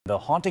The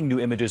haunting new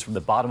images from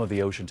the bottom of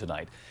the ocean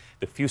tonight.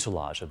 The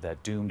fuselage of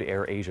that doomed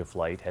AirAsia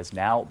flight has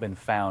now been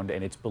found,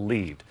 and it's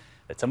believed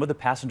that some of the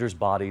passengers'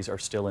 bodies are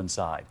still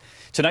inside.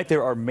 Tonight,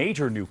 there are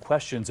major new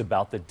questions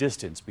about the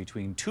distance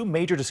between two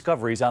major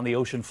discoveries on the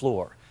ocean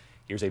floor.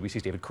 Here's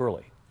ABC's David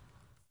Curley.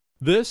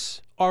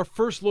 This, our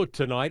first look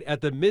tonight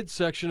at the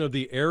midsection of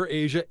the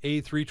AirAsia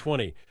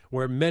A320,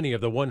 where many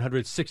of the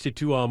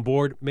 162 on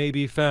board may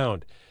be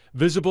found.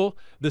 Visible,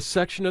 the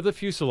section of the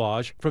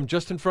fuselage from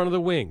just in front of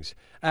the wings,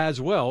 as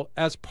well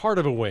as part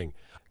of a wing.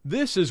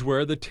 This is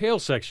where the tail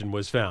section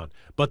was found,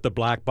 but the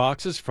black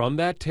boxes from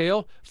that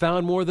tail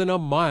found more than a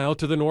mile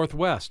to the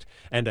northwest,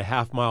 and a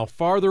half-mile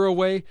farther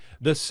away,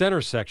 the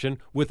center section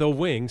with a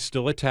wing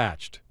still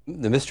attached.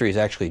 The mystery is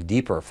actually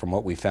deeper from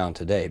what we found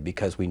today,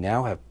 because we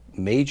now have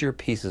major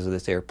pieces of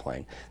this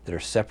airplane that are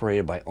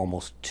separated by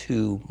almost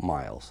 2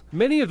 miles.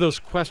 Many of those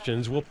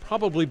questions will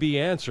probably be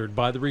answered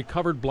by the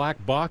recovered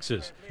black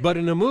boxes. But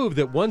in a move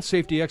that one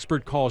safety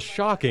expert calls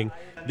shocking,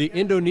 the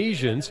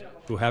Indonesians,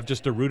 who have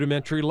just a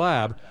rudimentary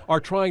lab,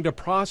 are trying to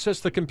process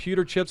the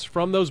computer chips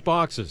from those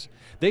boxes.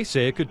 They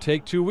say it could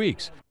take 2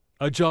 weeks.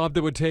 A job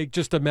that would take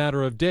just a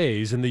matter of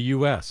days in the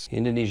U.S.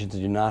 Indonesians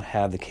do not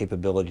have the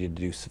capability to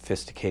do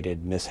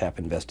sophisticated mishap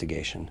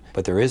investigation.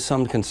 But there is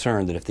some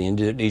concern that if the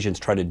Indonesians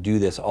try to do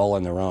this all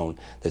on their own,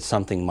 that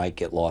something might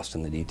get lost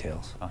in the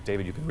details.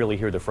 David, you can really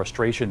hear the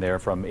frustration there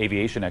from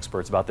aviation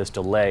experts about this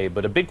delay.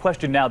 But a big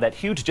question now, that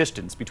huge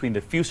distance between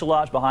the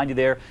fuselage behind you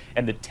there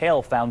and the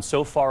tail found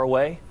so far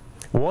away.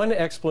 One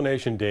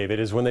explanation, David,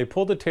 is when they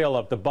pulled the tail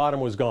up, the bottom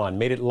was gone,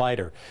 made it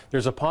lighter.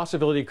 There's a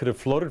possibility it could have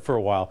floated for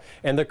a while,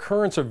 and the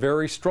currents are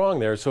very strong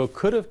there, so it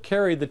could have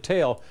carried the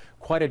tail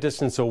quite a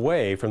distance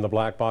away from the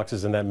black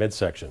boxes in that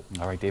midsection.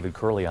 All right, David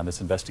Curley on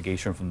this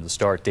investigation from the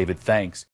start. David, thanks.